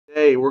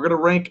today. We're going to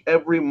rank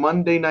every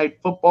Monday Night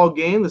Football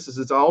game. This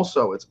is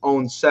also its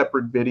own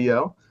separate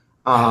video.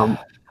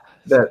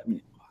 That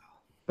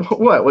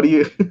what do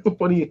you It's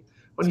going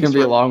to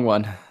be a long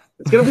one.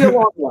 It's going to be a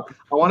long one.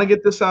 I want to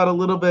get this out a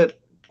little bit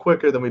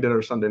quicker than we did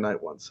our Sunday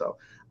night one. So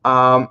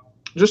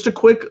just a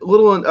quick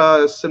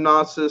little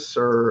synopsis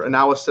or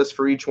analysis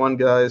for each one,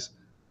 guys.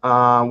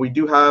 We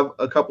do have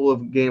a couple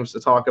of games to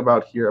talk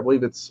about here. I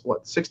believe it's,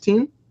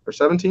 16 or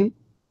 17?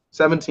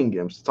 17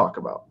 games to talk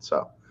about.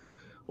 So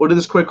we'll do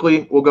this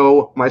quickly. We'll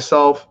go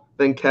myself,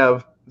 then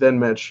Kev, then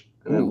Mitch.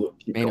 And then we'll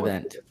keep main going.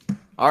 event.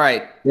 All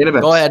right. Main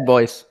event. Go ahead,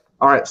 boys.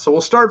 All right, so we'll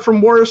start from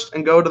worst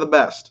and go to the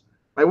best.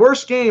 My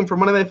worst game for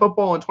Monday Night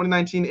Football in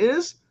 2019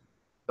 is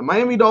the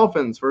Miami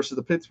Dolphins versus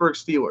the Pittsburgh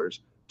Steelers.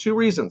 2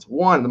 reasons.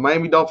 1, the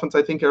Miami Dolphins,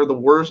 I think, are the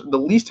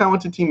least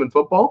talented team in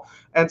football.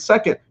 And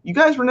second, you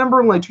guys remember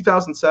in like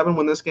 2007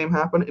 when this game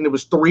happened and it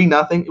was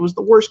 3-0? It was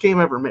the worst game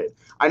ever made.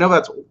 I know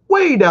that's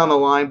way down the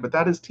line, but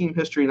that is team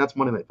history, and that's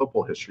Monday Night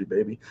Football history,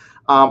 baby.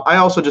 I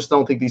also just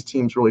don't think these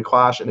teams really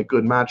clash in a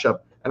good matchup,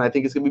 and I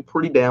think it's going to be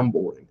pretty damn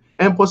boring.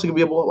 And plus, it could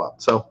be a blowout.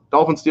 So,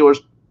 Dolphins-Steelers,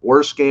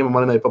 worst game of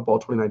Monday Night Football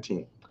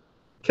 2019.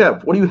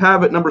 Kev, what do you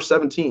have at number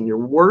 17? Your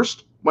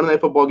worst Monday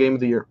Night Football game of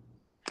the year?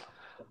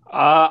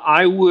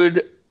 I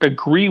would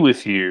agree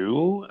with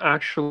you.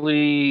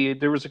 Actually,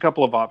 there was a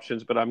couple of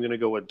options, but I'm going to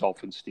go with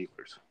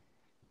Dolphins-Steelers.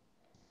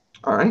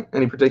 All right.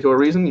 Any particular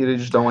reason? You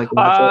just don't like the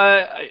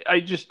matchup? I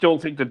just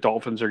don't think the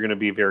Dolphins are going to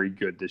be very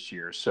good this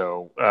year.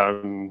 So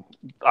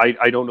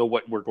I don't know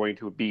what we're going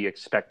to be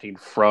expecting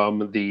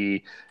from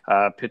the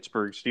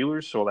Pittsburgh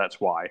Steelers, so that's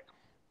why.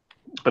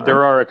 But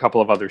there are a couple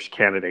of other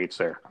candidates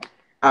there.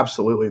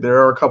 Absolutely. There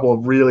are a couple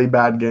of really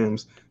bad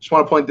games. Just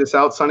want to point this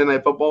out. Sunday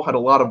Night Football had a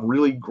lot of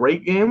really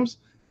great games.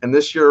 And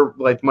this year,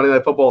 like Monday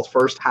Night Football's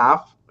first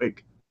half,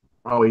 like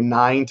probably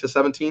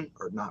 9-17,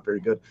 or not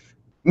very good.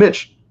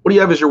 Mitch, what do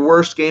you have as your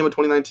worst game of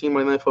 2019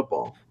 Monday Night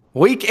Football?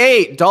 Week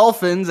 8,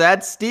 Dolphins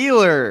at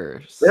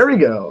Steelers. There we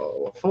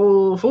go.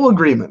 Full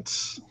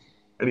agreement.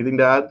 Anything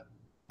to add?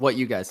 What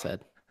you guys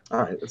said.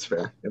 All right, that's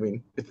fair. I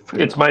mean,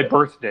 it's my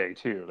birthday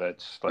too.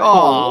 That's like,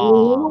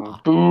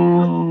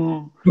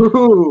 boo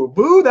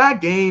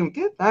that game.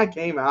 Get that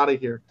game out of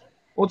here.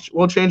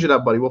 We'll change it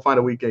up, buddy. We'll find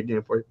a week 8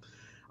 game for you.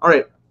 All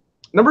right,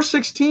 number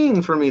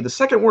 16 for me, the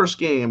second worst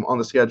game on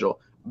the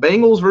schedule.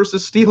 Bengals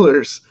versus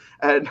Steelers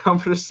at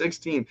number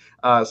 16.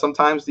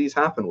 Sometimes these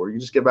happen where you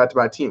just get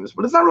back-to-back teams,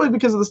 but it's not really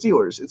because of the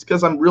Steelers. It's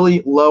because I'm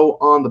really low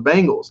on the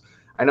Bengals.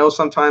 I know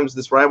sometimes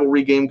this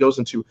rivalry game goes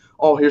into,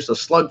 here's a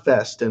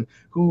slugfest and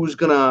who's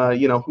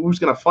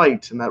gonna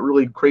fight in that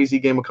really crazy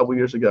game a couple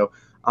years ago.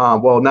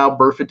 Well, now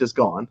Burfict is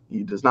gone.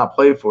 He does not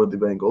play for the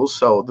Bengals,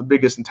 so the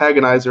biggest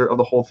antagonizer of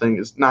the whole thing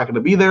is not going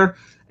to be there.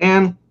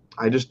 And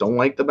I just don't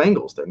like the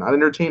Bengals. They're not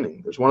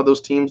entertaining. There's one of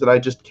those teams that I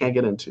just can't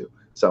get into.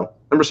 So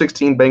number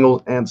 16,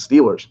 Bengals and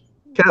Steelers.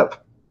 Kev,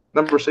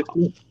 number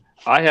 16.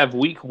 I have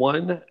week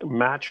 1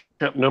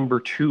 matchup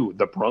number 2,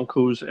 the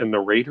Broncos and the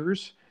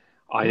Raiders.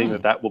 I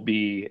think that will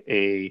be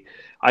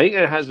I think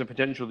it has the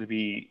potential to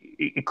be,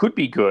 it could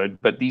be good,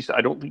 but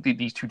I don't think that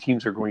these two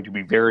teams are going to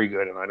be very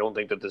good, and I don't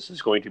think that this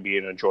is going to be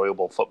an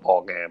enjoyable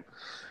football game.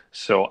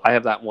 So I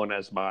have that one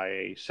as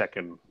my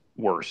second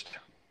worst.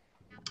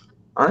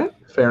 All right,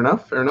 fair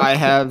enough. I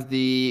have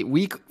the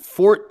week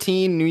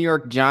 14 New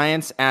York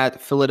Giants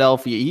at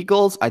Philadelphia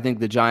Eagles. I think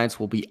the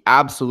Giants will be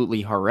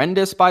absolutely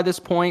horrendous by this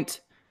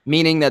point,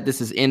 meaning that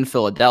this is in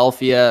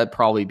Philadelphia. It'd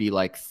probably be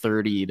like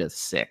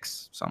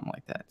 30-6, something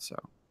like that. So,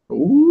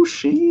 ooh,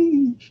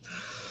 sheesh.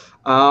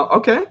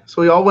 Okay,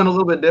 so we all went a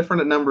little bit different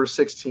at number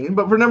 16,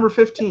 but for number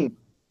 15,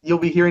 you'll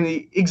be hearing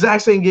the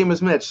exact same game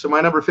as Mitch. So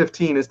my number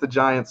 15 is the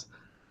Giants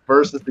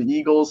versus the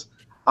Eagles.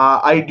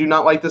 I do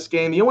not like this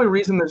game. The only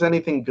reason there's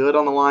anything good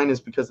on the line is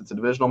because it's a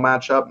divisional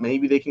matchup.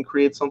 Maybe they can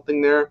create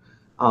something there.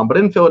 But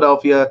in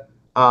Philadelphia,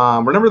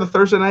 remember the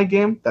Thursday night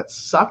game that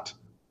sucked?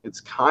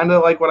 It's kind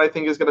of like what I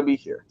think is going to be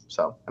here.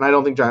 So, and I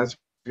don't think Giants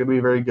are going to be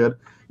very good.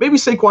 Maybe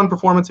Saquon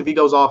performance, if he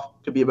goes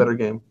off, could be a better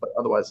game. But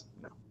otherwise,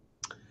 no.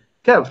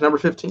 Kev, number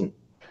 15.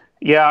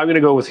 Yeah, I'm going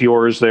to go with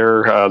yours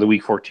there, the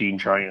Week 14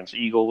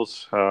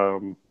 Giants-Eagles.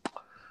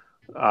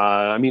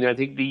 I mean, I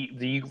think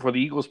for the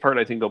Eagles part,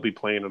 I think they'll be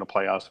playing in a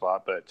playoff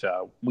spot, but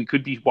we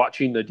could be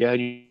watching the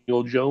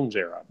Daniel Jones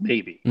era,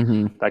 maybe.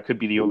 Mm-hmm. That could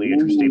be the only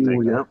interesting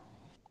thing. Yeah,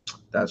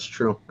 that's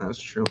true.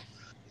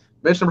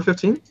 Mitch, number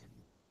 15?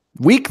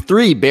 Week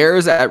 3,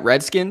 Bears at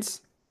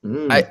Redskins.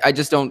 I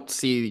just don't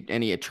see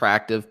any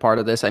attractive part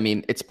of this. I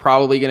mean, it's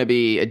probably going to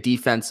be a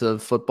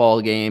defensive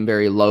football game,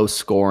 very low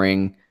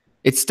scoring.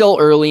 It's still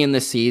early in the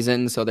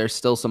season, so there's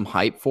still some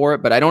hype for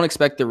it, but I don't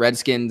expect the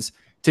Redskins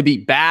to be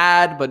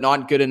bad, but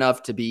not good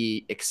enough to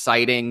be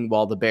exciting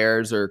while the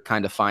Bears are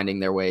kind of finding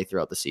their way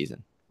throughout the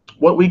season.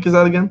 What week is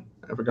that again?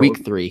 I forgot.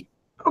 Week 3.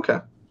 Okay.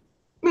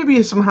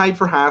 Maybe some hype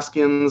for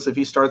Haskins if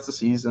he starts the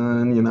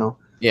season,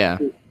 Yeah.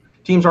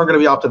 Teams aren't going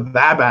to be off to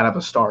that bad of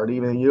a start.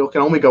 Even you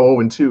can only go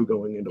 0-2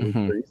 going into week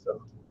 3.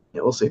 So,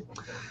 yeah, we'll see.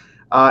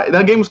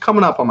 That game was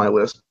coming up on my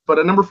list. But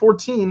at number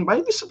 14,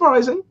 might be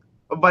surprising,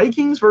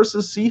 Vikings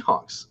versus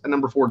Seahawks at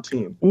number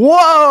 14.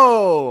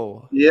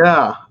 Whoa!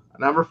 Yeah,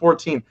 number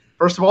 14.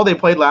 First of all, they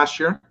played last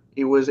year.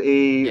 It was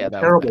a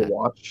terrible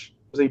watch.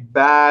 It was a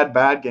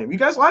bad game. You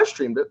guys live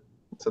streamed it,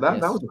 so that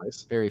was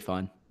nice. Very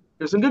fun.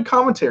 There's some good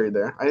commentary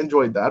there. I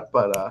enjoyed that,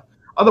 but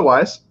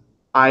otherwise,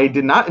 I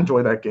did not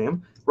enjoy that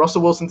game.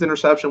 Russell Wilson's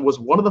interception was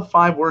one of the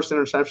 5 worst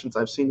interceptions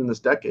I've seen in this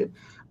decade.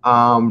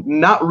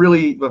 Not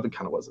really, but it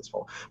kind of was his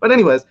fault. But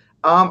anyways,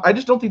 I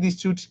just don't think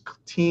these two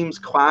teams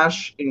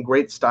clash in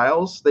great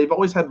styles. They've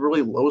always had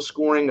really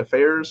low-scoring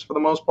affairs for the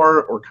most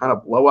part, or kind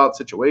of blowout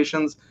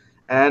situations,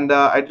 and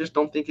I just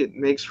don't think it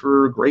makes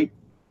for great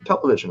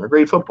television or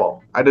great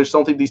football. I just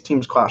don't think these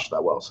teams clash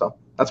that well. So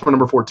that's my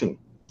number 14.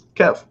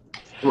 Kev.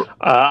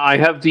 I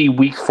have the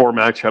Week 4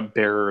 matchup,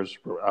 Bears,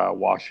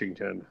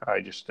 Washington.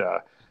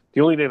 The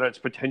only thing that's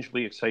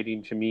potentially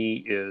exciting to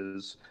me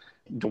is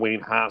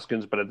Dwayne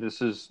Haskins, but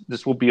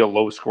this will be a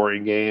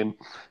low-scoring game.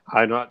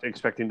 I'm not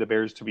expecting the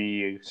Bears to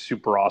be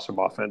super awesome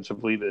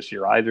offensively this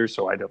year either,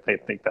 so I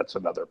think that's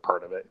another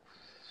part of it.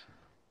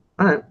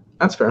 All right,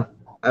 that's fair.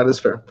 That is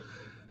fair.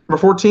 Number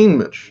 14,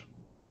 Mitch.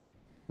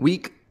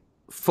 Week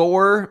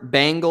 4,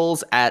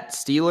 Bengals at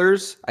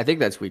Steelers. I think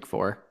that's Week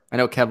 4. I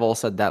know Kev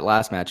said that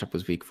last matchup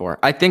was Week 4.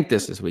 I think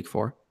this is Week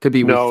 4. Could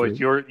be Week 3.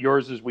 No,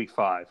 yours is Week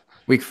 5.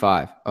 Week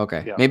 5.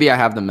 Okay. Yeah. Maybe I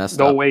have them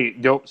messed up. No, wait.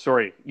 No,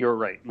 sorry. You're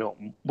right. No.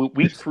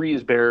 Week 3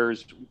 is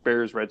Bears,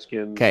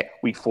 Redskins. Okay.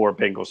 Week 4,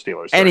 Bengals,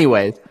 Steelers. Sorry.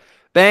 Anyways,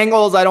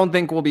 Bengals I don't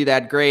think will be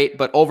that great,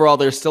 but overall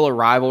there's still a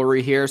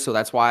rivalry here, so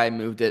that's why I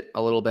moved it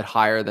a little bit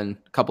higher than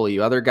a couple of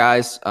you other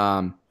guys.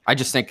 I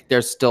just think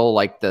there's still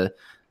like the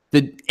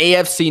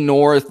AFC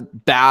North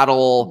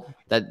battle,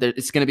 that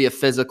it's going to be a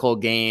physical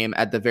game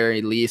at the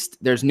very least.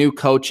 There's new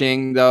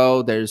coaching,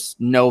 though. There's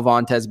no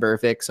Vontaze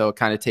Burfict, so it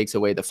kind of takes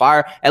away the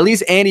fire. At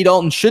least Andy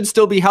Dalton should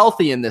still be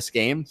healthy in this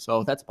game,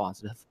 so that's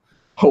positive.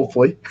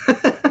 Hopefully.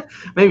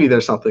 Maybe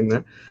there's something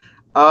there.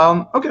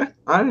 Okay,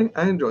 I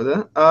enjoy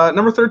that.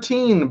 Number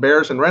 13,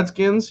 Bears and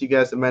Redskins. You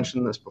guys have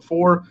mentioned this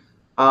before.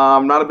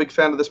 I'm not a big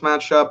fan of this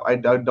matchup. I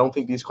don't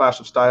think these clash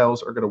of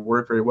styles are going to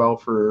work very well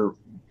for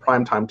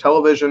primetime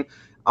television.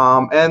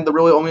 And the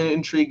really only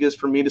intrigue is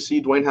for me to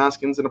see Dwayne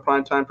Haskins in a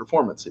primetime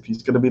performance if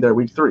he's going to be there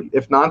Week 3.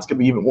 If not, it's going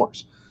to be even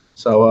worse.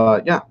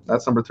 So, yeah,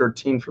 that's number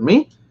 13 for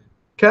me.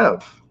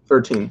 Kev,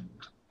 13.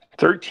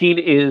 13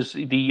 is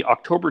the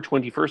October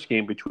 21st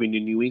game between the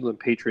New England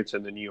Patriots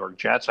and the New York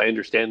Jets. I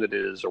understand that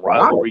it is a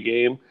rivalry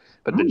game,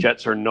 but the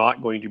Jets are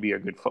not going to be a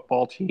good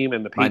football team,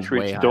 and the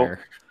Patriots don't.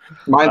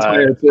 Mine's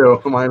higher,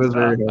 too. Mine is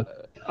very good.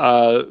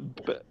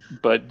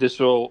 But this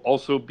will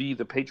also be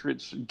the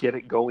Patriots get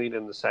it going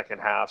in the second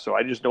half. So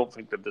I just don't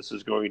think that this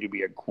is going to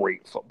be a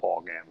great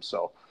football game.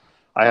 So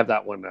I have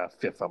that one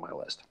 5th on my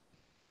list.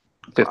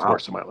 5th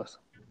worst on my list.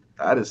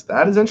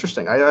 That is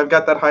interesting. I've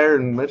got that higher,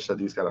 and Mitch said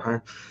he's got it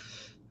higher.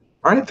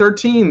 All right,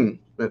 13,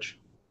 Mitch.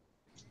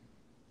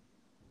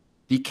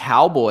 The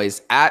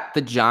Cowboys at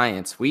the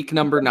Giants, week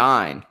number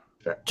 9.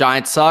 Fair.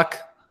 Giants suck.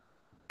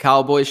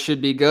 Cowboys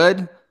should be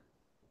good.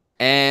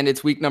 And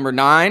it's week number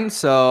 9,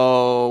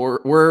 so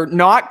we're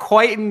not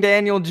quite in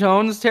Daniel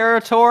Jones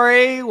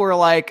territory. We're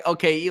like,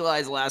 okay,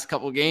 Eli's last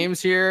couple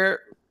games here.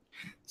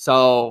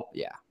 So,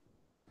 yeah.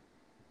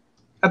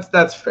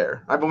 That's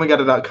fair. I've only got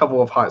a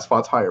couple of high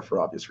spots higher for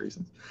obvious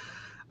reasons.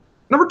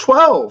 Number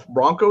 12,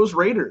 Broncos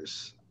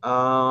Raiders.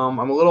 I'm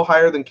a little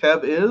higher than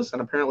Kev is,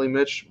 and apparently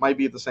Mitch might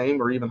be at the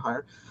same or even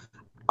higher.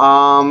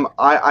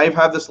 I've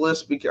had this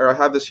list, or I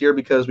have this here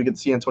because we get to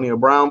see Antonio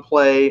Brown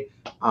play.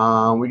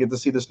 We get to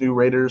see this new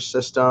Raiders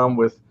system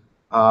with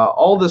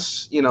all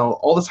this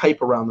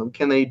hype around them.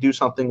 Can they do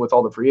something with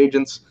all the free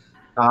agents?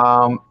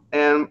 And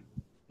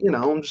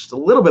just a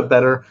little bit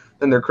better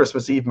than their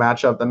Christmas Eve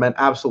matchup that meant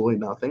absolutely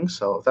nothing.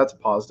 So if that's a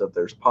positive,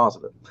 there's a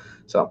positive.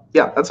 So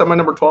yeah, that's at my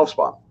number 12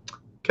 spot.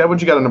 Kev,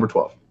 what you got at number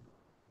 12?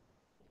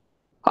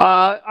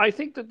 I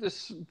think that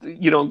this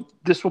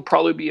will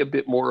probably be a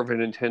bit more of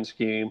an intense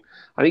game.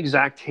 I think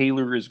Zach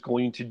Taylor is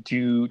going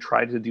to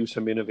try to do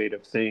some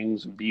innovative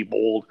things and be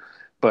bold,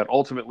 but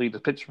ultimately the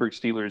Pittsburgh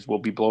Steelers will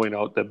be blowing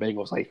out the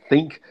Bengals, I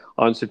think,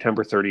 on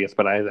September 30th,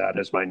 but I have that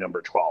as my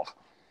number 12.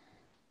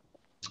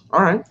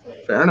 All right.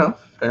 Fair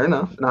enough.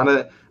 Not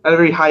a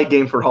very high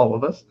game for all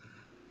of us.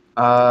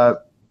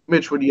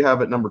 Mitch, what do you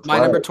have at number 12?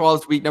 My number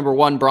 12 is week number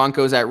 1,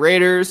 Broncos at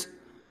Raiders.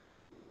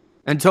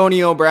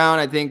 Antonio Brown,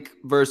 I think,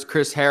 versus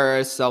Chris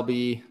Harris, that'll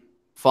be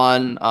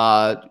fun.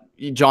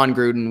 John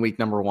Gruden, week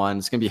number 1.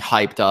 It's going to be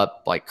hyped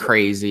up like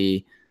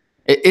crazy.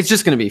 It's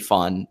just going to be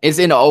fun. It's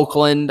in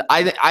Oakland.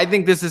 I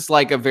think this is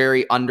like a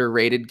very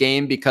underrated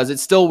game because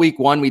it's still week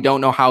 1. We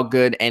don't know how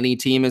good any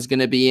team is going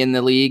to be in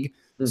the league.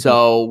 Mm-hmm.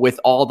 So with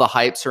all the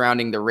hype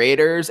surrounding the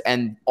Raiders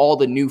and all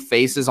the new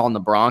faces on the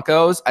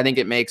Broncos, I think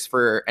it makes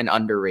for an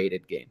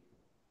underrated game.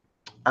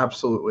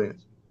 Absolutely.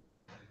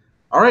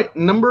 All right,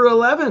 number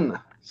 11.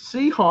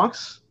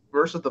 Seahawks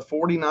versus the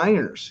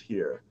 49ers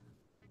here.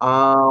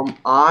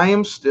 I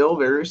am still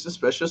very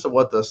suspicious of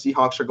what the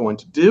Seahawks are going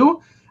to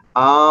do.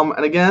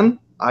 And again,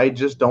 I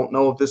just don't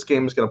know if this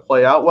game is going to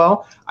play out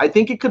well. I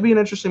think it could be an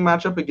interesting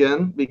matchup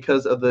again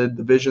because of the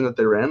division that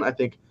they're in. I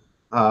think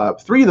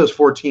three of those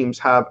four teams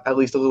have at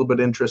least a little bit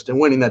of interest in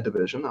winning that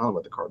division. I don't know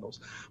about the Cardinals.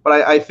 But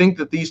I think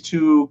that these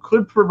two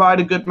could provide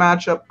a good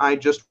matchup. I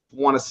just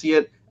want to see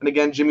it. And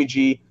again, Jimmy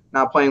G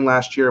not playing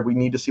last year. We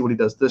need to see what he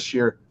does this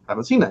year.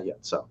 Haven't seen that yet.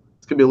 So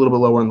it's going to be a little bit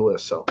lower on the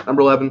list. So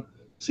number 11,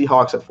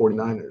 Seahawks at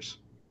 49ers.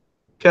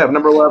 Kev,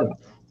 number 11.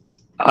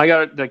 I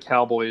got the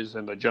Cowboys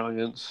and the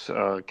Giants.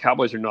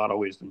 Cowboys are not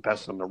always the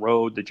best on the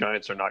road. The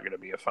Giants are not going to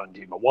be a fun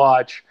team to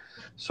watch.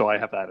 So I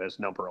have that as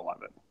number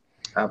 11.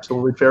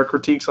 Absolutely fair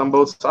critiques on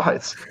both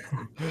sides.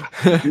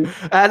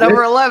 At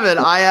number 11,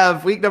 I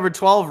have week number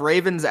 12,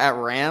 Ravens at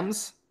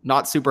Rams.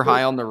 Not super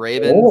high on the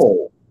Ravens.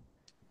 Oh.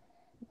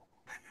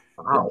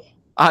 Wow.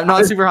 I'm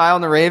not super high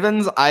on the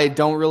Ravens. I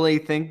don't really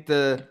think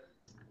the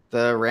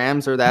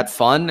Rams are that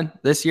fun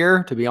this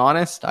year, to be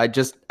honest.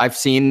 I've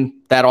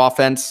seen that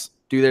offense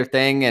do their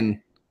thing, and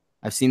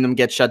I've seen them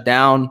get shut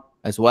down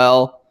as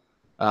well.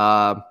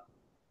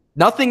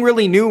 Nothing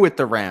really new with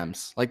the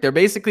Rams. Like, they're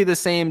basically the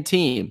same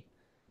team.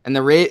 And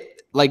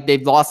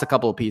they've lost a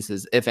couple of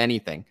pieces, if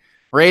anything.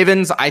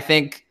 Ravens, I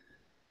think,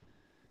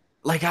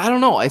 I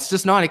don't know. It's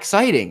just not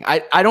exciting.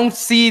 I don't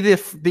see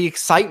the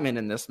excitement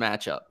in this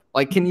matchup.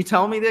 Like, can you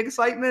tell me the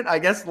excitement? I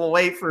guess we'll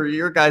wait for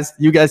you guys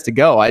to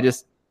go. I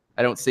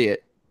don't see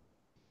it.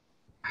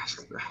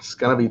 It's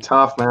gonna be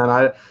tough,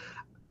 man.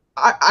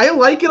 I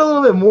like it a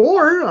little bit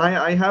more.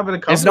 I have it a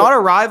couple. It's not a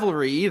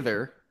rivalry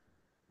either.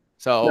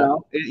 So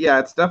no,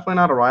 it's definitely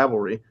not a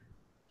rivalry.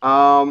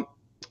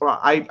 Well,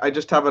 I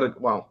just have it.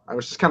 I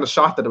was just kind of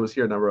shocked that it was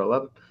here, number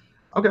 11.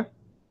 Okay.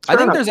 I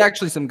think there's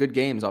actually some good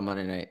games on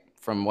Monday night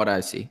from what I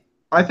see.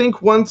 I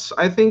think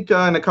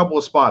in a couple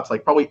of spots,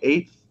 like probably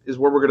 8th is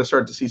where we're going to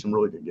start to see some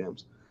really good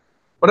games.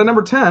 But at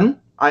number 10,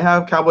 I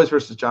have Cowboys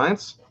versus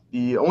Giants.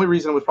 The only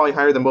reason I was probably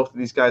higher than both of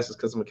these guys is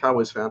because I'm a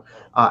Cowboys fan.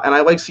 And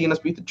I like seeing us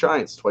beat the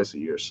Giants twice a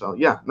year. So,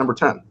 yeah, number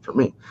 10 for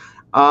me.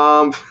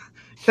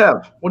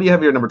 Kev, what do you have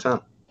here at number 10?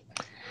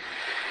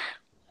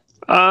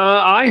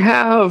 I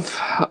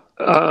have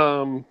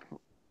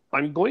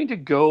I'm going to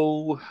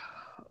go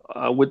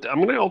I'm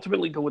going to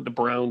ultimately go with the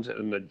Browns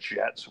and the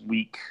Jets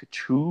week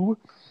 2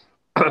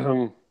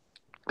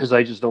 because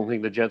I just don't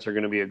think the Jets are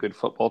going to be a good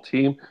football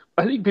team.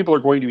 I think people are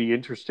going to be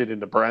interested in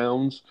the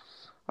Browns,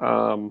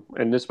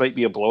 and this might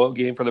be a blowout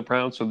game for the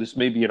Browns, so this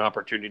may be an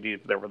opportunity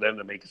for them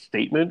to make a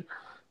statement,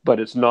 but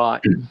it's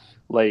not on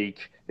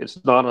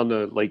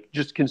the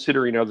just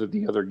considering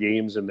the other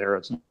games in there,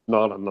 it's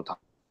not on the top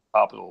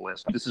of the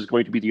list. This is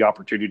going to be the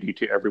opportunity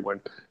to everyone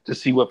to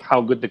see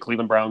how good the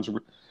Cleveland Browns,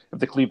 if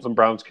the Cleveland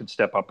Browns can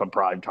step up in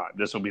prime time.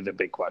 This will be the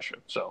big question.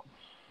 So,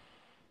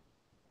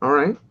 all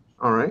right.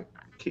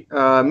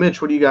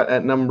 Mitch, what do you got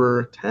at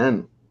number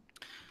 10?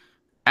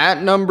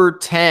 At number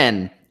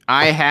 10,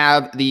 I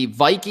have the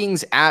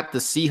Vikings at the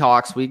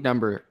Seahawks, week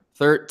number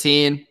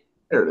 13.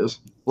 There it is.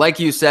 Like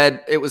you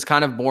said, it was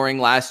kind of boring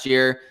last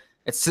year.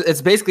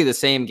 It's basically the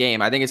same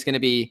game. I think it's going to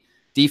be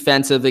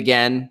defensive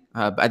again.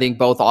 I think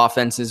both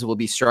offenses will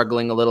be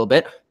struggling a little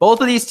bit.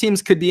 Both of these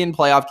teams could be in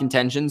playoff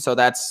contention, so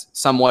that's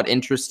somewhat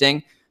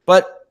interesting.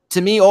 But to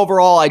me,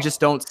 overall, I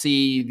just don't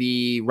see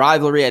the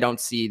rivalry. I don't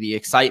see the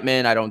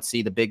excitement. I don't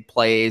see the big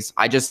plays.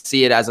 I just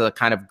see it as a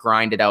kind of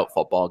grinded out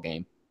football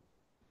game.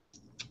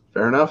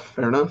 Fair enough.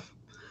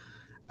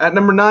 At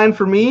number 9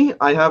 for me,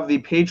 I have the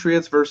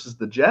Patriots versus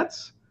the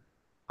Jets.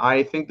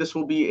 I think this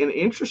will be an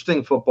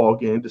interesting football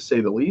game, to say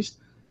the least.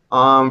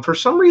 For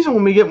some reason,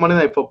 when we get Monday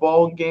Night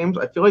Football games,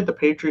 I feel like the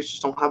Patriots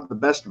just don't have the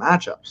best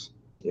matchups.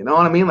 You know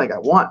what I mean? Like, I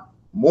want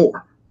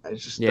more.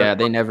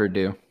 They never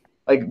do.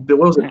 Like, the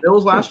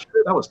Bills last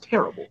year, that was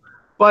terrible.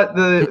 But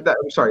that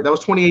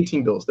was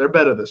 2018 Bills. They're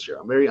better this year.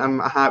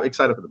 I'm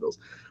excited for the Bills.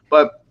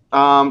 But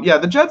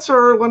the Jets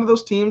are one of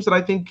those teams that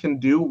I think can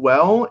do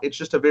well. It's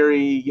just a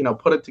very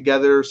put it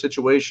together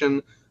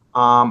situation.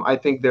 I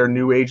think their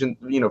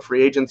new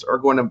free agents are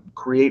going to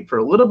create for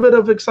a little bit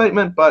of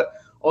excitement, but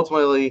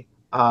ultimately,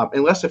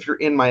 unless if you're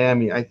in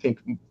Miami, I think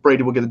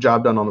Brady will get the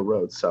job done on the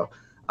road. So,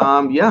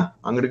 I'm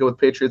going to go with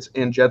Patriots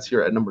and Jets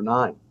here at number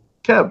 9.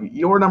 Kev,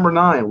 your number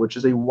 9, which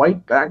is a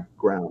white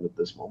background at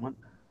this moment.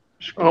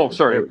 Oh,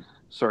 sorry. I'm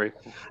sorry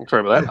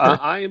about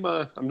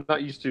that. I'm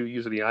not used to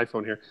using the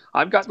iPhone here.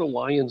 I've got the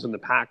Lions and the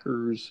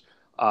Packers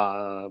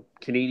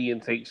Canadian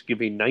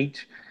Thanksgiving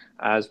night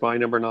as my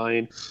number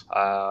 9.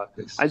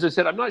 As I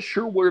said, I'm not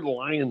sure where the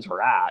Lions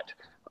are at.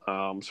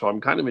 So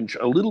I'm kind of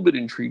a little bit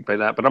intrigued by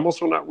that, but I'm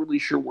also not really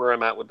sure where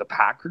I'm at with the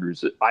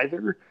Packers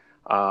either.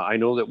 I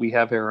know that we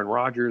have Aaron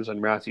Rodgers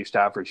and Matthew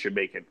Stafford should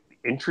make it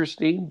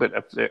interesting, but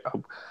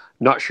I'm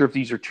not sure if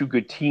these are two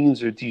good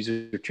teams or if these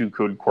are two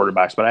good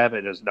quarterbacks, but I have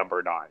it as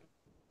number 9.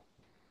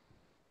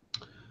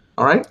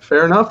 All right,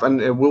 fair enough,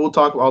 and I'll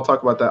talk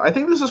about that. I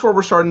think this is where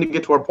we're starting to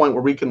get to our point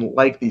where we can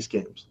like these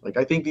games. Like,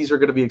 I think these are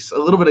going to be a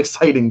little bit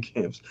exciting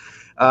games.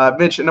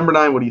 Mitch, at number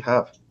 9, what do you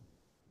have?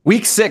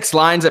 Week 6,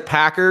 Lions at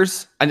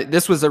Packers. And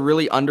this was a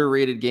really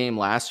underrated game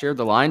last year.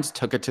 The Lions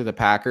took it to the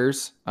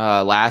Packers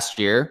last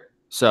year.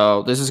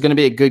 So this is going to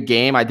be a good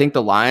game. I think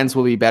the Lions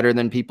will be better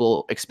than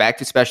people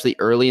expect, especially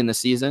early in the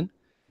season.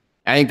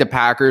 I think the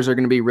Packers are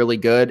going to be really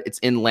good. It's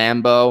in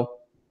Lambeau.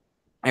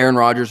 Aaron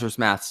Rodgers versus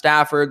Matt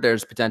Stafford.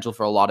 There's potential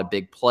for a lot of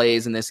big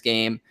plays in this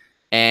game.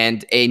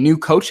 And a new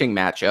coaching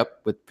matchup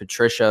with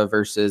Patricia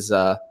versus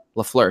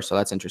LaFleur. So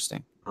that's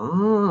interesting.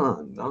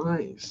 Oh,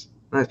 nice.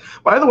 Nice.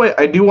 By the way,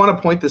 I do want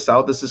to point this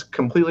out. This is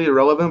completely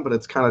irrelevant, but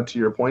it's kind of to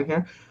your point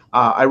here.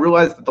 I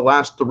realized that the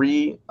last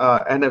 3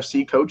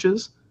 NFC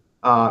coaches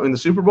in the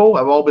Super Bowl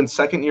have all been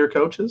second-year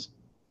coaches,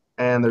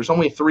 and there's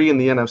only 3 in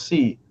the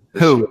NFC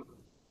this Who? year.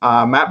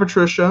 Matt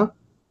Patricia,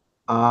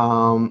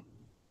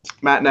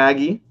 Matt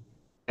Nagy,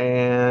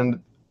 and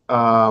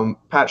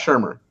Pat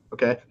Shurmur.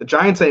 Okay, the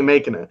Giants ain't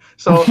making it.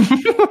 So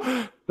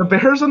the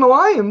Bears and the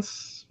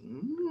Lions,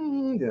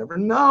 you never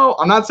know.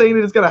 I'm not saying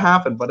it's going to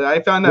happen, but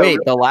I found that. Wait,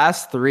 the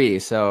last 3.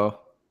 So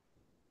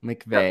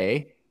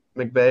McVay,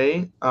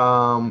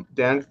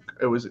 Dan.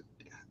 It was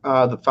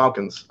the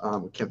Falcons. I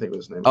can't think of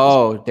his name.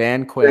 Oh,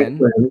 Dan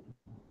Quinn.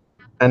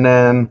 And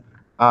then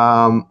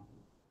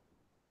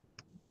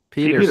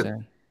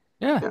Peterson.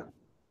 Yeah.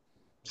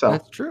 So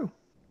that's true.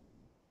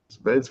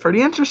 It's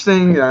pretty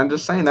interesting. I'm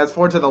just saying that's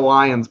more to the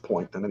Lions'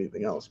 point than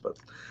anything else. But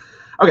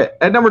okay,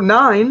 at number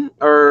 9,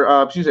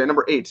 or excuse me, at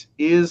number 8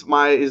 is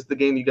the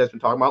game you guys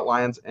been talking about,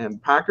 Lions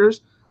and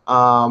Packers.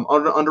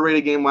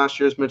 Underrated game last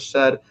year, as Mitch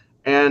said.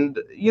 And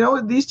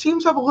these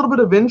teams have a little bit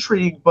of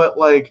intrigue, but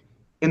like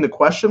in the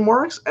question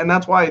marks, and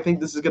that's why I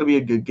think this is going to be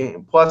a good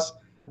game. Plus,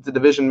 it's a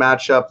division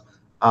matchup.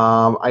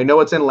 I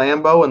know it's in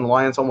Lambeau, and the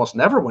Lions almost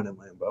never win in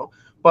Lambeau,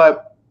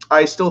 but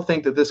I still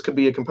think that this could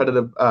be a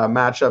competitive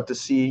matchup to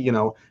see,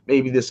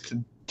 maybe this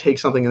could take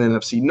something in the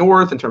NFC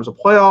North in terms of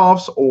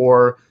playoffs,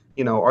 or,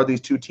 are these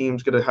two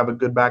teams going to have a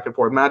good back and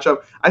forth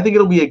matchup? I think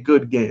it'll be a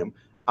good game.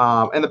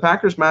 And the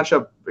Packers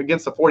matchup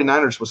against the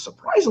 49ers was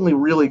surprisingly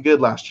really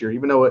good last year,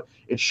 even though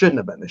it shouldn't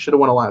have been. They should have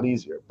won a lot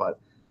easier, but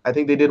I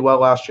think they did well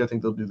last year. I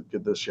think they'll do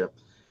good this year.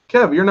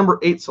 Kev, your number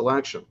 8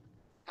 selection.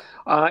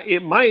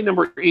 My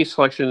number 8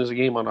 selection is a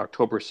game on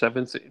October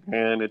 7th,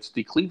 and it's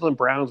the Cleveland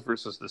Browns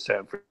versus the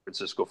San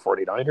Francisco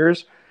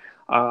 49ers.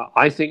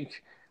 I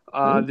think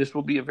this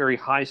will be a very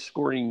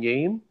high-scoring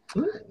game,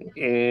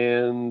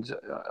 and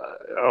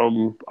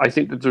I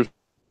think that there's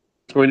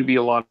going to be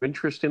a lot of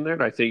interest in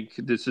there. I think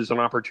this is an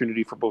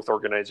opportunity for both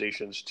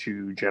organizations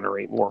to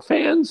generate more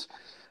fans.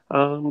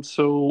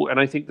 And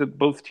I think that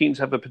both teams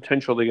have the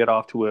potential to get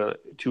off to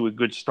a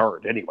good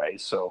start anyway.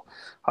 So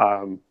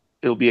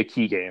it'll be a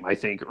key game, I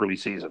think, early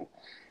season.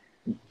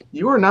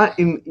 You are not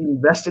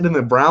invested in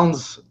the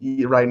Browns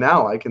right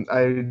now.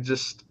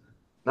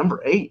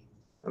 Number 8.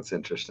 That's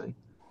interesting.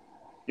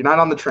 You're not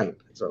on the train.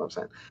 That's what I'm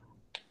saying.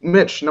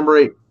 Mitch, number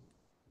 8.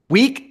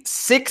 Week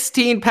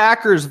 16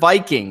 Packers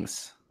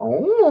Vikings.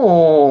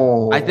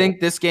 Oh. I think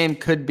this game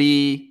could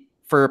be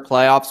for a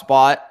playoff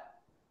spot.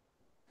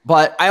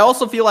 But I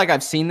also feel like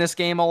I've seen this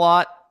game a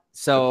lot.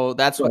 So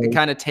that's what it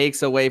kind of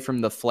takes away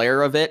from the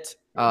flair of it.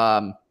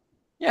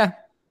 Yeah.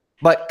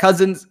 But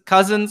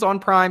Cousins on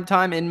prime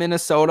time in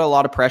Minnesota, a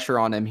lot of pressure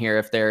on him here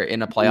if they're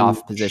in a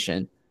playoff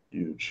position.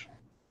 Huge.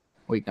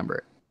 Week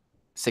number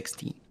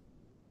 16.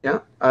 Yeah,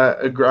 I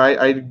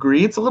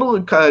agree. It's a little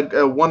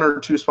 1 or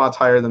 2 spots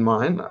higher than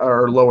mine,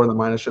 or lower than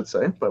mine, I should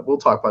say. But we'll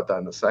talk about that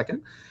in a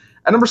second.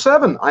 At number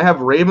 7, I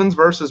have Ravens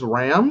versus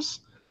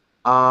Rams.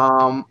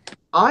 I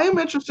am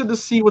interested to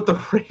see what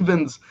the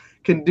Ravens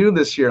can do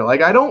this year.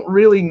 Like, I don't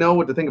really know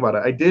what to think about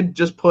it. I did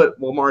just put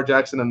Lamar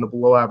Jackson in the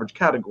below average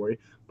category,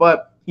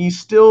 but he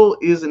still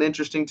is an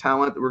interesting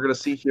talent that we're going to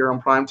see here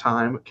on prime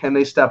time. Can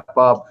they step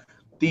up?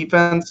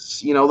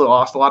 Defense, they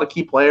lost a lot of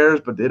key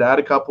players, but did add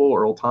a couple.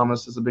 Earl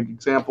Thomas is a big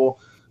example.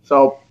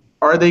 So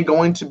are they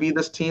going to be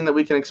this team that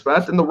we can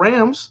expect? And the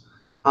Rams,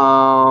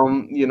 a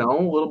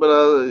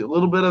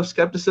little bit of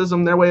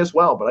skepticism their way as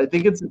well. But I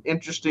think it's an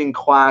interesting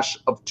clash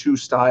of 2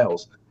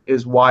 styles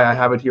is why I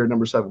have it here at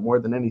number 7 more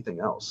than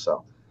anything else.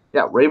 So,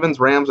 yeah, Ravens,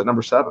 Rams at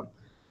number 7.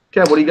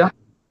 Kev, what do you got?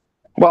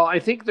 Well, I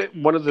think that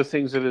one of the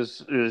things that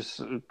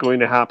is going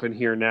to happen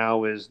here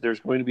now is there's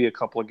going to be a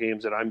couple of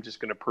games that I'm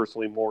just going to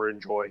personally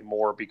enjoy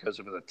more because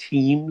of the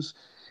teams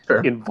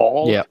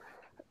involved. Yeah.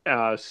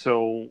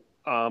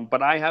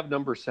 But I have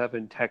number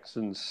 7,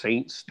 Texans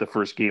Saints, the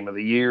first game of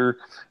the year,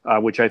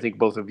 which I think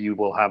both of you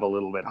will have a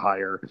little bit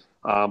higher.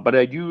 But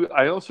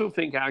I also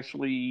think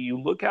actually you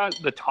look at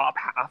the top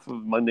half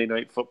of Monday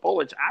Night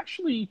Football, it's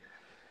actually,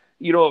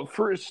 at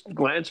first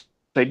glance,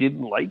 I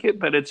didn't like it,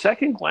 but at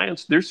second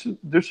glance, there's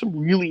some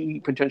really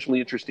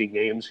potentially interesting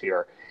games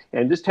here.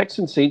 And this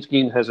Texans Saints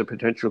game has a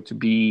potential to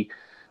be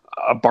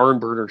a barn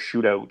burner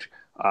shootout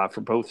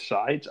for both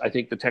sides. I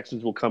think the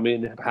Texans will come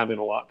in having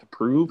a lot to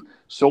prove.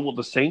 So will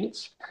the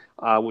Saints,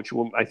 which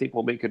I think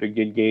will make it a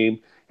good game.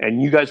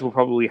 And you guys will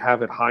probably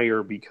have it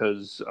higher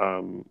because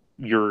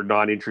you're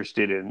not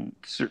interested in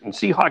certain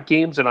Seahawk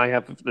games, and I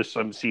have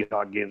some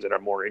Seahawk games that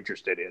I'm more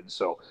interested in.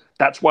 So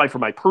that's why, for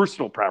my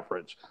personal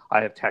preference,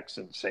 I have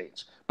Texans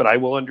Saints. But I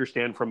will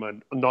understand from a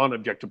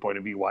non-objective point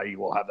of view why you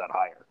will have that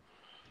higher.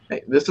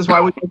 Hey, this is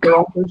why we take our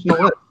own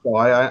personal list. So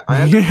I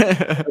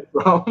understand.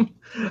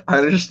 I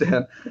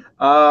understand.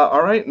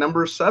 All right,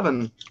 number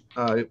 7.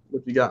 What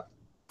you got?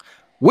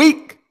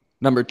 Week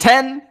number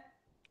 10,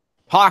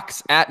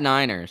 Hawks at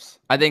Niners.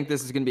 I think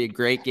this is going to be a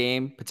great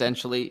game,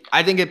 potentially.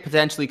 I think it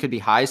potentially could be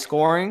high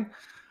scoring.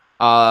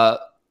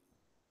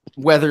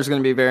 Weather's going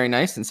to be very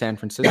nice in San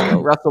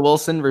Francisco. Russell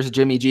Wilson versus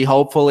Jimmy G,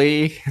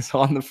 hopefully, is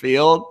on the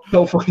field.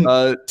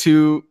 Hopefully.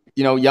 Two,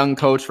 young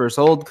coach versus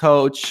old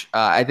coach.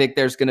 I think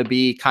there's going to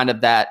be kind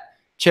of that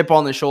chip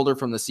on the shoulder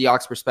from the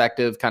Seahawks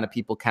perspective, kind of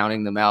people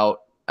counting them out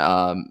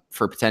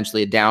for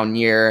potentially a down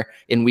year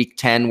in week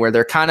 10, where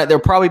they'll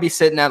probably be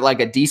sitting at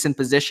like a decent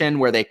position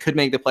where they could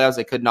make the playoffs,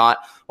 they could not,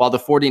 while the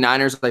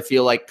 49ers, I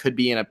feel like, could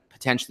be in a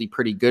potentially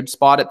pretty good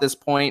spot at this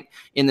point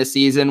in the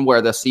season,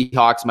 where the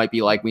Seahawks might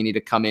be like, we need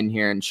to come in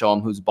here and show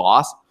them who's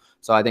boss.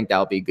 So I think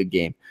that'll be a good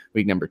game,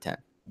 week number 10.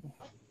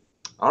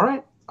 All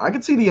right. I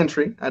can see the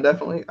entry. I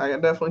definitely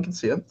can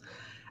see it.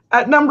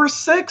 At number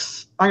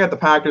 6, I got the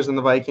Packers and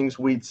the Vikings,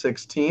 week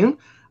 16.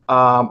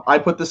 I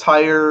put this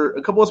higher,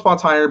 a couple of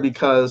spots higher,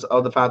 because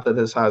of the fact that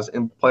this has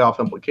playoff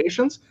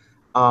implications.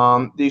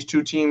 These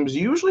two teams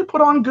usually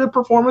put on good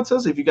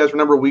performances. If you guys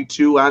remember week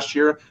 2 last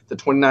year, the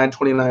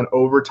 29-29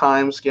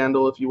 overtime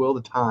scandal, if you will,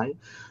 the tie.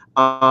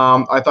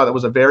 I thought it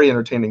was a very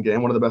entertaining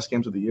game, one of the best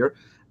games of the year.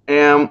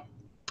 And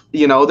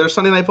their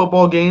Sunday night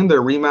football game,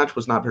 their rematch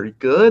was not very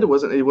good. It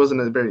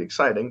wasn't very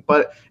exciting.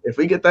 But if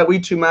we get that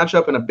week 2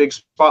 matchup in a big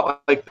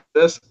spot like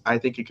this, I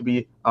think it could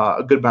be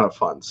a good amount of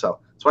fun. So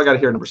I got to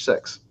hear number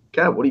 6.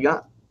 Kev, what do you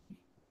got?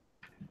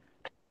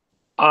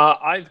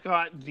 I've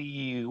got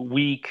the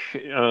Seahawks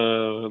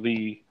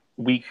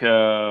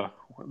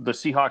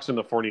and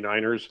the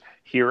 49ers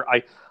here.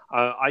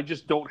 I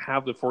just don't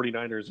have the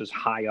 49ers as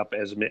high up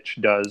as Mitch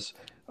does.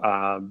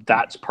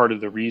 That's part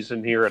of the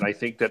reason here, and I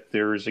think that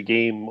there's a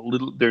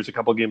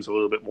couple of games a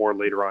little bit more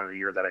later on in the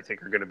year that I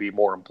think are going to be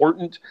more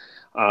important.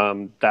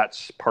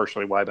 That's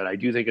partially why, but I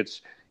do think it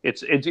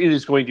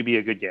is going to be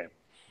a good game.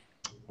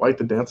 Like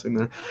the dancing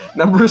there.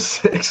 Number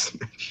 6,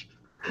 Mitch.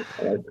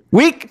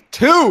 Week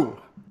 2.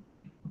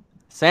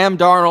 Sam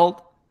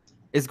Darnold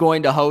is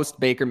going to host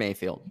Baker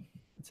Mayfield.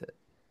 That's it.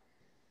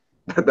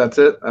 That's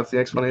it? That's the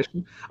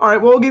explanation? All right,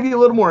 well, we'll give you a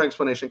little more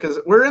explanation, because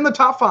we're in the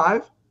top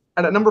 5,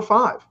 and at number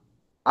 5,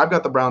 I've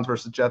got the Browns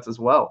versus Jets as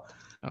well.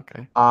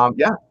 Okay.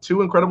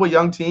 Two incredible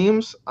young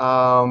teams.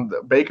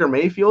 Baker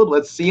Mayfield,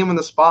 let's see him in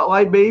the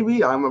spotlight,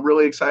 baby. I'm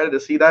really excited to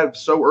see that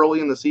so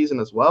early in the season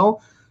as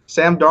well.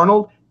 Sam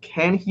Darnold,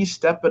 can he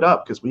step it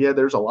up? Because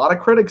there's a lot of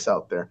critics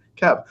out there.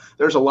 Kev,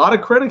 there's a lot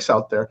of critics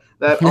out there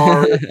that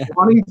are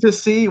wanting to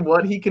see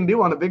what he can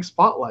do on a big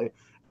spotlight.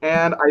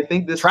 And I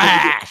think this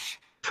trash.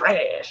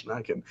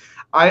 Not kidding.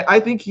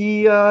 I think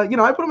he,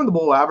 I put him in the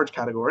below average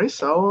category.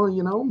 So,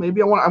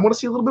 maybe I want to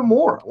see a little bit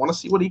more. I want to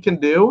see what he can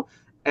do.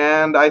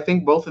 And I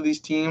think both of these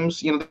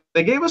teams,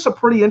 they gave us a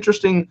pretty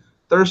interesting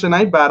Thursday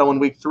night battle in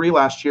week 3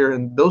 last year.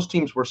 And those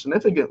teams were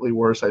significantly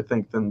worse, I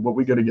think, than what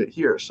we're going to get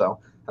here. So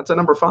that's a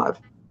number 5.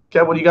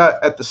 Kev, what do you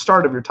got at the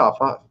start of your top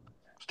 5?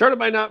 Start of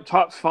my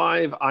top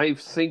 5, I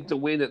think the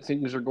way that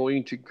things are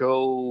going to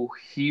go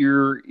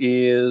here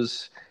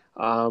is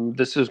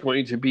this is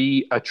going to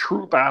be a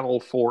true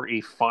battle for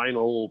a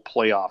final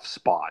playoff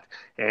spot.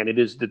 And it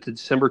is the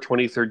December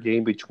 23rd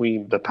game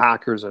between the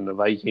Packers and the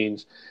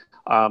Vikings.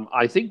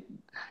 I think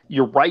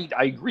you're right.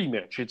 I agree,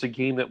 Mitch. It's a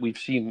game that we've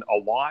seen a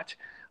lot.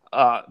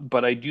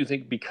 But I do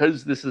think,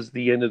 because this is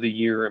the end of the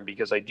year, and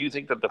because I do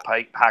think that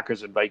the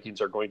Packers and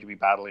Vikings are going to be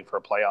battling for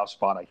a playoff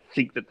spot, I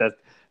think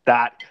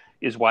that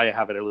is why I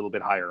have it a little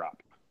bit higher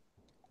up,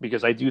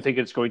 because I do think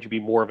it's going to be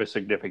more of a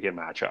significant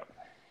matchup.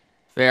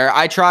 Fair.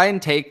 I try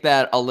and take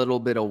that a little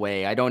bit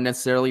away. I don't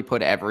necessarily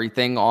put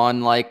everything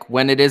on like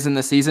when it is in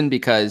the season,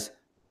 because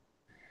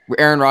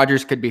Aaron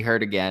Rodgers could be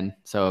hurt again,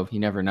 so you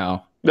never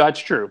know. That's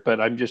true, but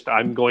I'm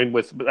going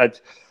with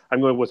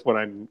what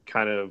I'm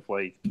kind of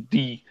like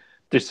the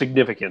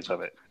significance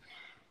of it.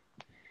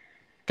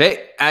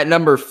 Okay, at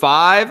number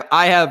 5,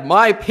 I have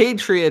my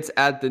Patriots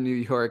at the New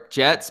York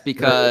Jets,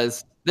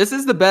 because this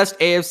is the best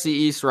AFC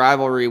East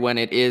rivalry when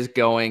it is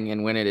going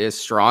and when it is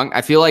strong.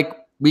 I feel like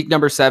week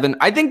number 7,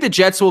 I think the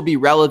Jets will be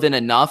relevant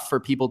enough for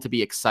people to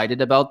be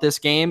excited about this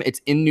game. It's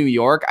in New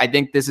York. I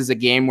think this is a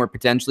game where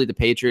potentially the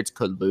Patriots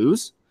could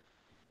lose.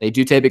 They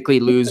do typically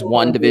lose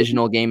one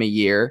divisional game a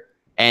year.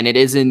 And it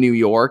is in New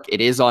York. It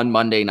is on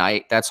Monday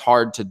night. That's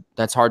hard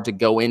to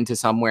go into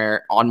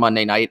somewhere on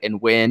Monday night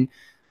and win,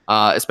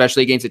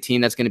 especially against a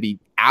team that's going to be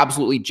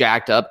absolutely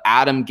jacked up.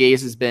 Adam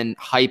Gase has been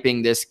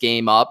hyping this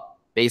game up.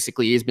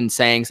 Basically, he's been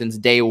saying since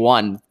day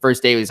one,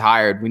 first day he was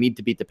hired, we need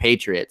to beat the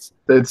Patriots.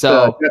 It's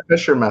the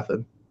Fisher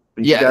method.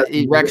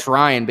 Rex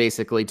Ryan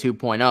basically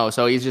 2.0.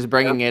 So he's just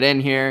bringing it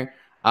in here.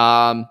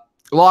 A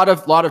lot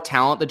of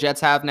talent the Jets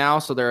have now,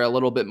 so they're a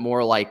little bit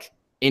more like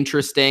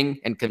interesting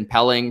and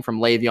compelling, from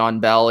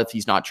Le'Veon Bell, if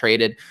he's not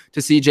traded,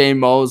 to CJ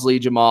Mosley,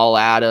 Jamal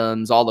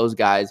Adams, all those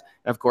guys,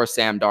 and of course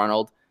Sam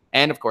Darnold,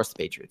 and of course the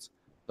Patriots.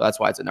 So that's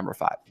why it's at number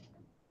 5.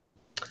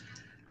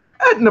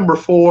 At number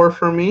 4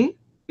 for me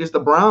is the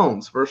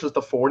Browns versus the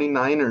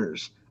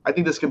 49ers. I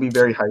think this could be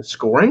very high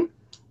scoring.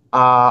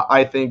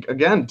 I think,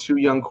 again, 2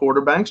 young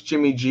quarterbacks,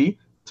 Jimmy G,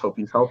 Let's hope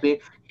he's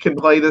healthy. Can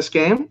play this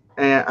game.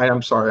 And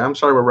I'm sorry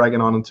we're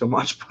ragging on him too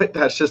much, but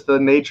that's just the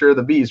nature of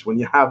the beast when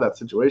you have that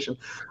situation.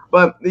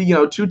 But,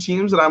 two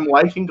teams that I'm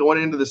liking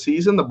going into the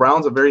season, the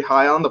Browns are very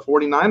high on. The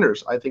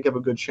 49ers, I think, have a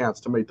good chance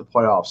to make the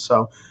playoffs.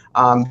 So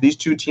these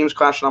two teams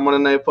clashing on Monday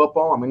Night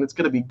Football, I mean, it's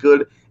going to be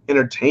good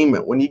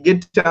entertainment. When you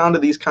get down to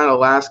these kind of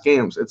last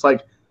games, it's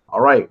like,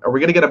 all right, are we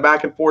going to get a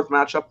back and forth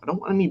matchup? I don't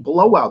want any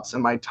blowouts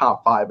in my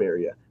top 5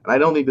 area, and I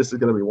don't think this is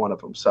going to be one of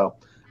them. So,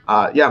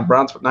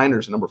 Browns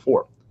Niners number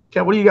 4.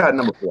 Okay, what do you got at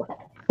number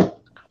 4?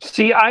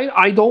 See,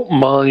 I don't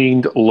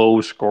mind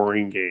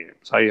low-scoring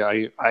games.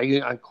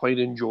 I quite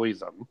enjoy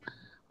them.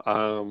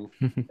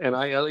 And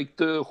I like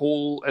the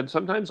whole, and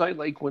sometimes I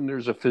like when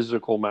there's a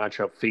physical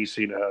matchup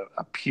facing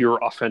a pure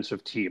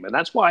offensive team. And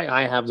that's why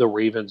I have the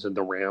Ravens and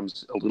the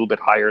Rams a little bit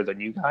higher than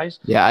you guys.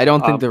 Yeah, I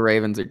don't think the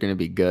Ravens are going to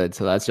be good,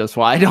 so that's just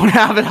why I don't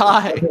have it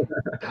high.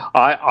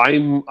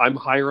 I'm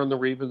higher on the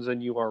Ravens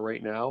than you are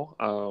right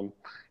now.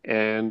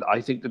 And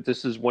I think that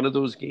this is one of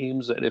those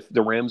games that if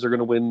the Rams are going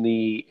to win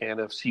the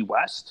NFC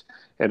West,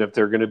 and if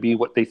they're going to be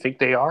what they think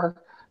they are,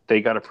 they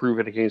got to prove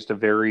it against a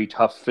very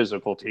tough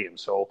physical team.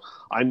 So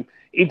I'm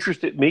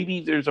interested. Maybe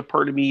there's a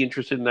part of me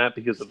interested in that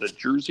because of the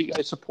jersey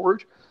I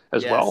support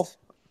as well.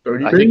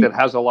 I think that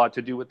has a lot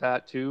to do with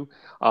that too.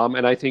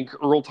 And I think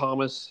Earl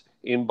Thomas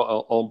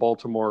on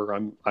Baltimore,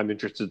 I'm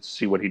interested to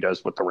see what he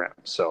does with the Rams.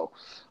 So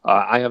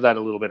I have that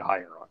a little bit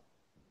higher on.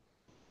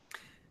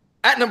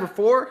 At number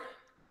 4,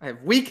 I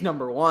have week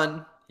number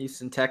 1,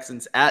 Houston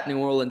Texans at New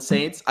Orleans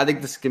Saints. I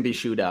think this can be a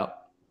shootout.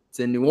 It's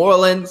in New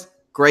Orleans.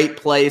 Great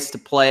place to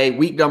play.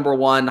 Week number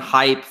 1,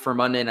 hype for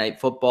Monday Night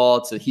Football.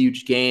 It's a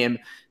huge game.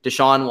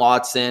 Deshaun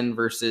Watson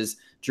versus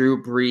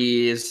Drew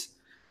Brees.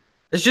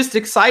 It's just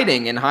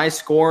exciting and high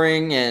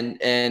scoring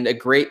and a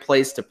great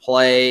place to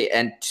play,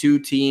 and two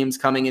teams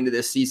coming into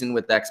this season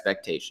with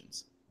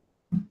expectations.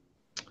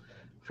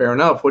 Fair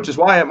enough, which is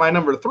why at my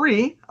number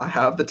 3, I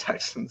have the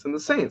Texans and the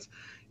Saints.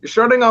 You're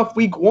starting off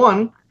week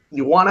 1.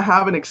 You want to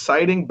have an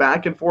exciting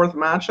back and forth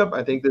matchup.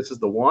 I think this is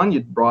the one.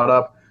 You brought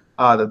up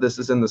that this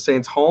is in the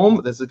Saints'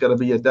 home. This is going to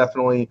be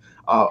definitely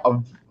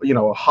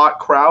a hot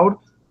crowd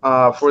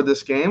for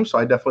this game. So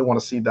I definitely want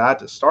to see that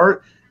to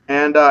start.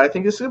 And I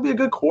think this is going to be a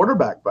good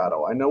quarterback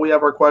battle. I know we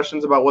have our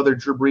questions about whether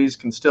Drew Brees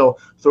can still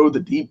throw the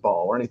deep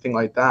ball or anything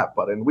like that.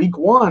 But in week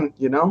 1,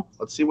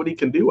 let's see what he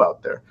can do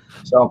out there.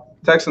 So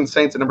Texans,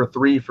 Saints at number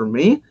 3 for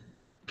me.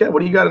 Okay, what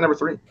do you got at number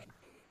 3?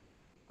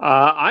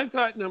 I've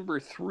got number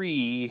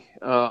 3.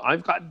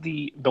 I've got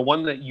the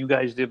one that you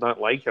guys did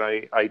not like.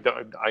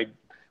 I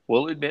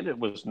will admit it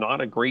was not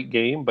a great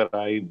game, but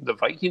the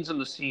Vikings and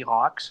the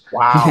Seahawks.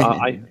 Wow.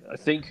 I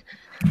think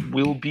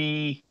will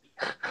be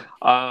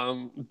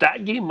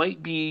that game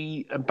might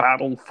be a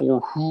battle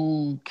for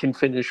who can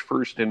finish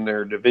first in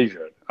their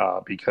division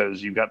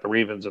because you've got the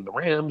Ravens and the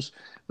Rams.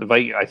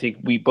 I think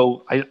we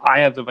both. I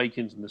have the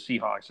Vikings and the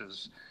Seahawks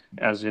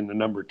as in the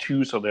number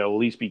 2, so they'll at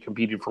least be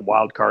competing for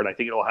wild card. I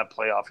think it'll have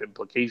playoff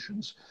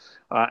implications.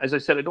 As I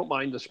said, I don't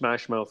mind the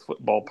smash mouth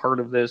football part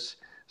of this,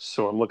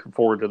 so I'm looking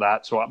forward to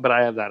that. But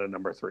I have that at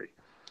number 3.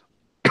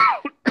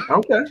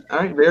 Okay, all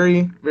right,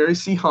 very, very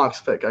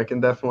Seahawks pick. I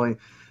can definitely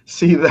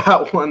see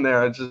that one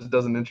there. It just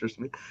doesn't interest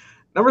me.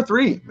 Number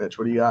 3, Mitch,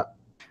 what do you got?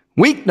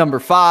 Week number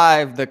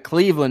 5, the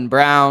Cleveland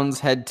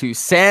Browns head to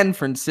San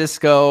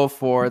Francisco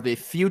for the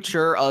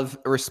future of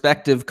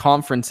respective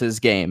conferences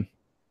game.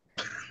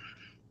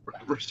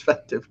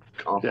 Respective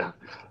conference.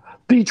 Yeah.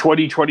 The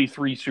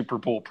 2023 Super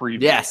Bowl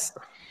preview. Yes.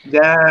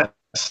 Yes.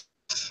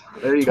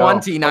 There you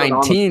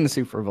 2019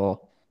 Super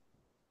Bowl.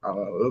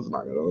 Oh, this is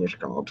not going to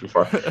go too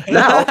far.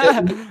 Now,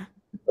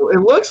 it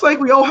looks like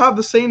we all have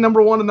the same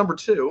number 1 and number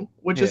 2,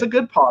 which is a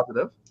good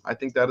positive. I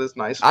think that is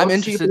nice. I'm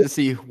interested to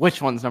see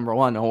which one's number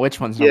 1 and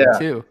which one's number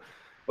 2.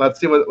 Let's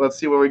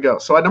see where we go.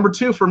 So at number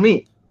 2 for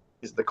me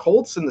is the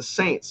Colts and the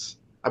Saints.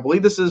 I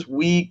believe this is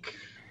week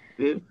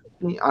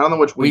 15. I don't know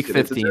which week. Week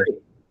 15.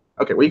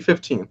 Okay, week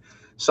 15.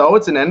 So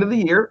it's an end of the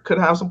year. Could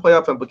have some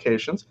playoff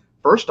implications.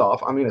 First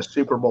off, a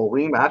Super Bowl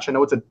rematch. I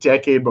know it's a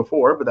decade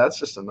before, but that's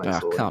just a nice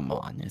little. Come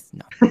on. It's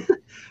not.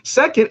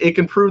 Second, it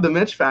can prove the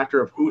Mitch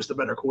factor of who's the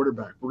better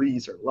quarterback,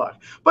 Brees or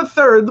Luck. But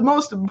third, the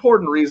most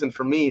important reason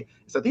for me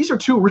is that these are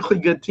two really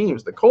good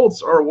teams. The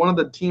Colts are one of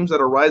the teams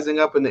that are rising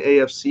up in the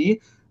AFC.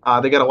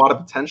 They got a lot of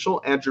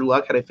potential. Andrew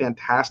Luck had a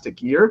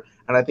fantastic year,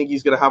 and I think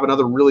he's going to have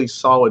another really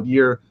solid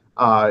year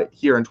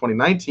here in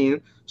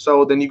 2019.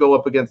 So then you go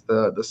up against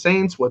the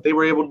Saints. What they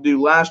were able to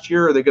do last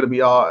year, are they going to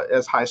be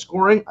as high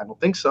scoring? I don't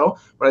think so,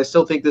 but I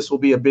still think this will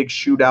be a big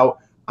shootout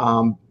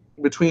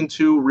between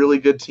two really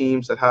good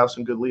teams that have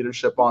some good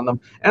leadership on them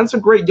and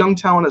some great young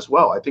talent as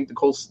well. I think the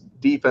Colts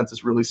defense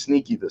is really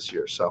sneaky this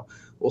year, so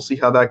we'll see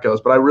how that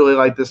goes. But I really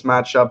like this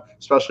matchup,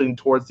 especially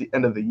towards the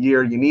end of the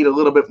year. You need a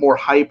little bit more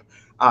hype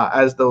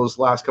as those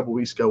last couple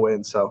weeks go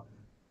in. So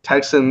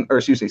Saints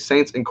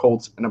and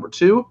Colts at number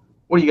 2.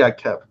 What do you got,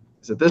 Kev?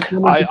 Is it this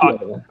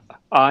one?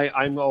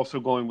 I'm also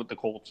going with the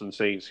Colts and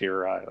Saints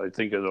here. I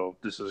think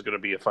this is going to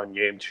be a fun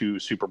game. Two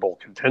Super Bowl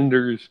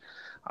contenders,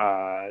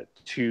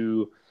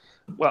 two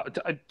well,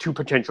 two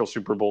potential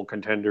Super Bowl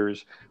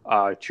contenders,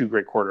 two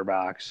great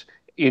quarterbacks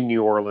in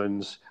New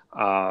Orleans.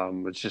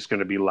 It's just going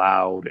to be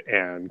loud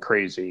and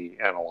crazy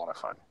and a lot of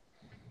fun.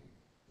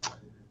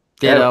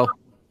 Ditto.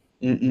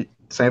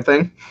 Same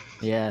thing?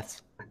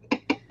 Yes.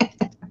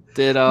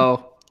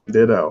 Ditto.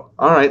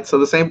 All right, so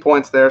the same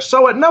points there.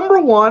 So at number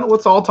 1,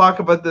 let's all talk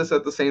about this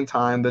at the same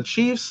time. The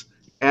Chiefs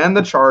and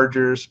the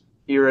Chargers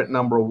here at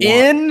number 1.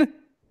 In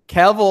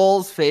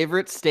Kevil's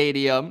favorite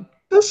stadium.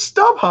 The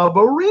StubHub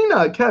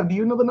Arena. Kev, do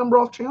you know the number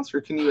off chance, or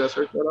can you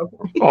search that up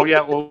for me? Oh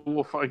yeah, well,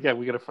 we got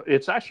to.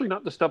 It's actually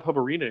not the StubHub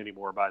Arena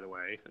anymore, by the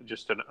way.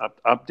 Just an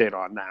update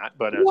on that.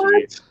 But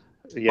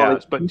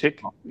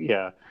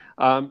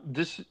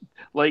this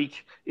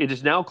it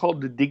is now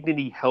called the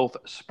Dignity Health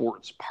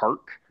Sports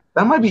Park.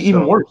 That might be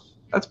even worse.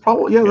 That's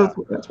probably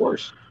that's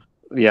worse.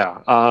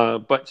 Yeah,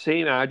 but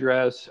same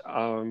address.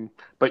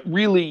 But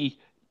really,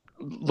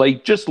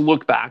 just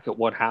look back at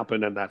what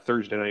happened in that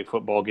Thursday night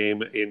football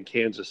game in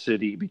Kansas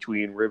City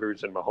between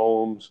Rivers and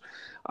Mahomes.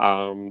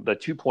 The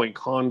 2-point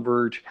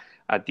convert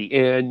at the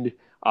end.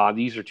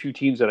 These are two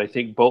teams that I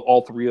think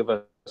all three of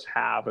us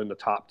have in the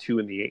top 2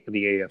 in the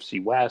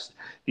AFC West.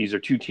 These are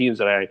two teams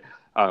that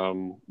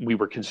we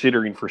were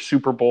considering for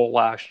Super Bowl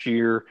last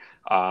year.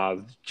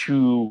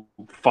 Two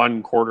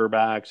fun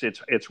quarterbacks.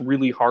 It's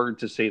really hard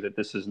to say that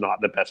this is not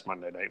the best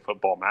Monday Night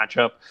Football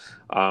matchup.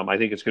 I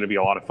think it's going to be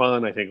a lot of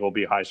fun. I think it'll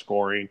be high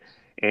scoring,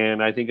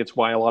 and I think it's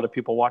why a lot of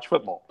people watch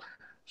football.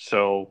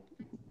 So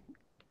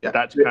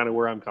that's kind of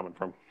where I'm coming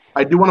from.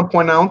 I do want to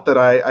point out that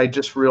I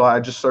just realized, I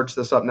just searched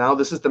this up now.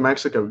 This is the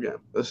Mexico game.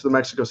 This is the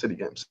Mexico City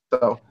game.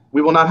 So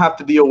we will not have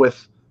to deal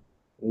with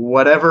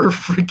whatever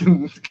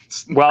freaking.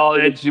 Well,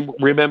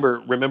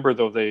 remember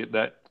though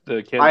that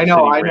the Kansas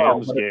City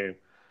Rams game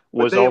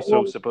was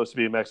also supposed to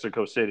be in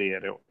Mexico City,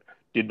 and it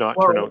did not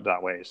turn out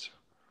that way.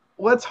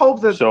 Let's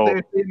hope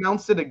that they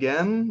announced it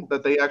again,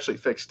 that they actually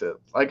fixed it.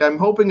 I'm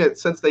hoping that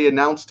since they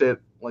announced it,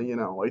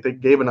 they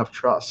gave enough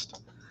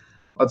trust.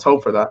 Let's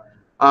hope for that.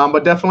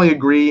 But definitely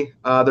agree.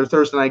 Their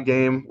Thursday night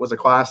game was a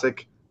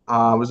classic.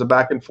 It was a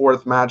back and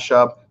forth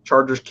matchup.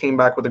 Chargers came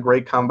back with a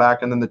great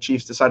comeback, and then the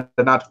Chiefs decided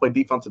not to play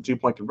defensive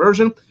 2-point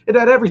conversion. It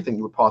had everything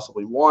you would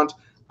possibly want.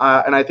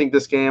 And I think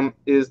this game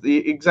is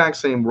the exact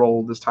same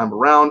role this time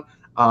around.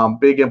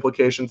 Big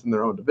implications in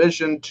their own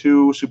division,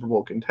 2 Super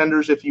Bowl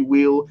contenders, if you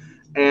will.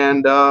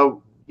 And,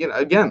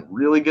 again,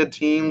 really good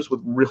teams with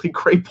really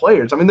great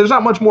players. I mean, there's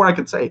not much more I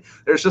could say.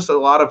 There's just a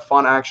lot of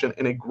fun action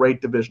in a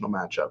great divisional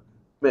matchup.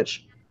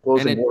 Mitch.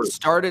 And it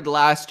started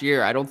last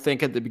year. I don't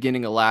think at the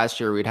beginning of last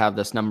year we'd have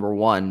this number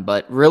 1,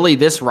 but really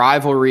this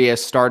rivalry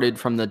has started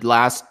from the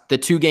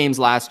 2 games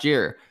last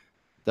year.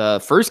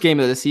 The first game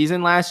of the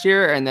season last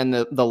year, and then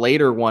the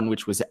later one,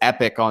 which was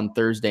epic on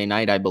Thursday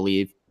night, I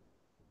believe.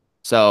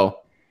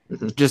 So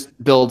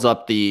just builds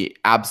up the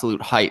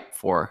absolute hype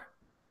for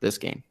this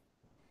game.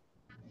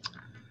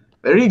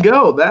 There you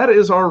go. That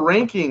is our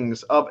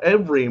rankings of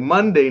every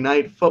Monday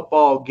Night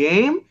Football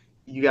game.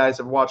 You guys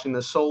are watching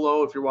this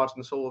solo. If you're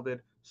watching the solo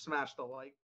vid, smash the like.